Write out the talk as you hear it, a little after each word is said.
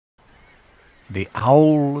The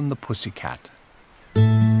Owl and the Pussycat. The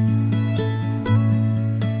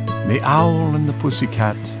owl and the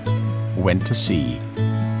pussycat went to sea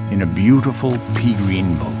in a beautiful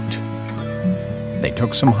pea-green boat. They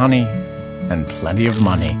took some honey and plenty of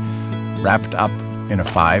money wrapped up in a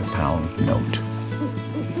 5-pound note.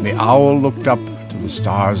 The owl looked up to the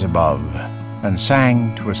stars above and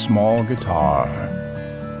sang to a small guitar.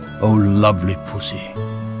 "Oh, lovely pussy,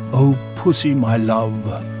 oh, pussy, my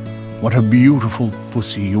love, what a beautiful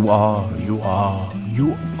pussy you are, you are,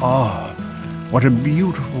 you are. What a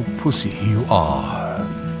beautiful pussy you are."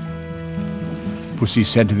 Pussy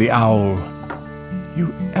said to the owl,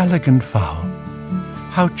 "You elegant fowl,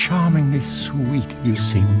 how charmingly sweet you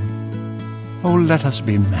sing. Oh, let us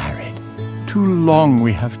be married. Too long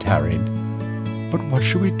we have tarried, but what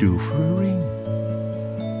shall we do for a ring?"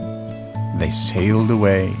 They sailed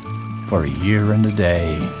away for a year and a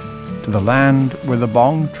day to the land where the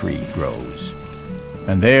bong tree grows,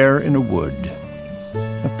 and there in a wood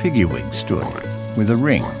a piggywig stood with a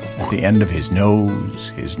ring at the end of his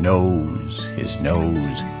nose, his nose, his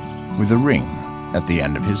nose, with a ring at the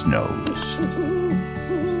end of his nose.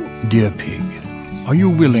 "Dear pig, are you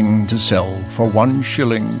willing to sell for 1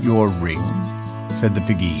 shilling your ring?" said the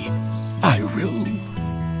piggy. "I will."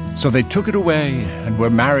 So they took it away and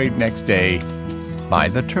were married next day by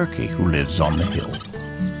the turkey who lives on the hill.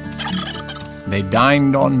 They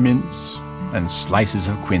dined on mince and slices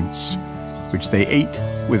of quince, which they ate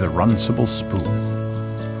with a runcible spoon.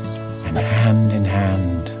 And hand in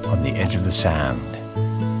hand on the edge of the sand,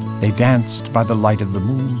 they danced by the light of the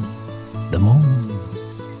moon, the moon,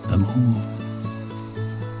 the moon.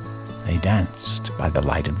 They danced by the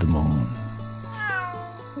light of the moon.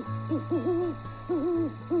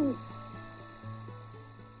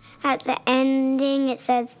 At the ending, it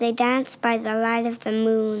says, they dance by the light of the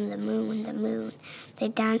moon, the moon, the moon. They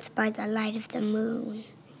dance by the light of the moon.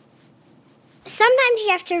 Sometimes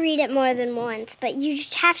you have to read it more than once, but you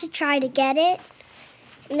just have to try to get it,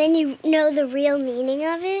 and then you know the real meaning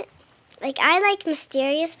of it. Like, I like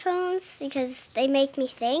mysterious poems because they make me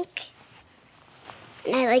think,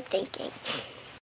 and I like thinking.